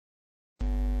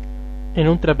En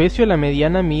un trapecio la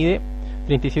mediana mide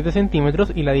 37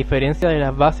 centímetros y la diferencia de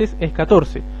las bases es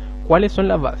 14. ¿Cuáles son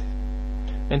las bases?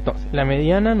 Entonces, la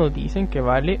mediana nos dicen que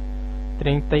vale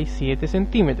 37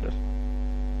 centímetros.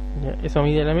 ¿Ya? Eso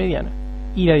mide la mediana.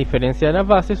 Y la diferencia de las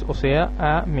bases, o sea,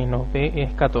 A menos B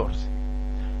es 14.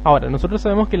 Ahora, nosotros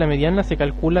sabemos que la mediana se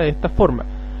calcula de esta forma,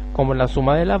 como la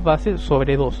suma de las bases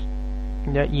sobre 2.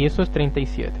 ¿Ya? Y eso es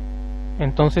 37.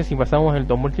 Entonces, si pasamos el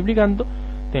 2 multiplicando,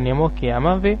 tenemos que A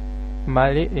más B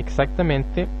vale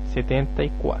exactamente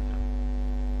 74.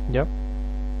 ¿Ya?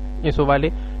 Eso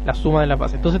vale la suma de las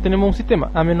bases. Entonces tenemos un sistema,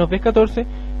 A menos B es 14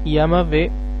 y A más B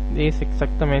es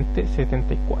exactamente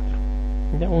 74.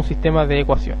 ¿Ya? Un sistema de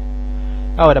ecuaciones.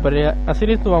 Ahora, para hacer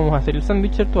esto vamos a hacer el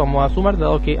sándwich, ¿cierto? Vamos a sumar,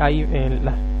 dado que hay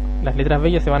las letras B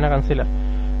ya se van a cancelar.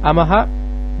 A más A,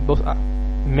 2A.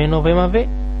 Menos B más B,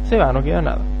 se va, no queda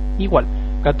nada. Igual,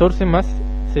 14 más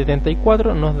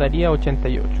 74 nos daría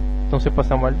 88. Entonces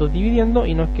pasamos al 2 dividiendo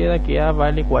y nos queda que A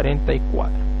vale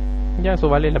 44. Ya, eso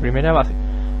vale la primera base.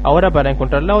 Ahora, para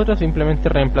encontrar la otra, simplemente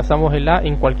reemplazamos el A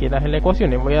en cualquiera de las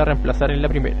ecuaciones. Voy a reemplazar en la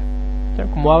primera. ¿Ya?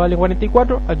 Como A vale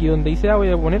 44, aquí donde dice A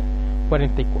voy a poner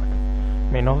 44.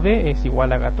 Menos B es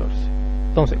igual a 14.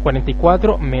 Entonces,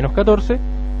 44 menos 14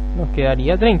 nos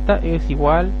quedaría 30, es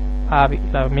igual a B.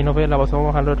 La menos B la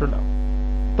pasamos al otro lado.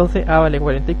 Entonces, A vale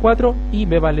 44 y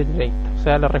B vale 30. O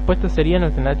sea, la respuesta sería en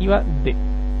alternativa D.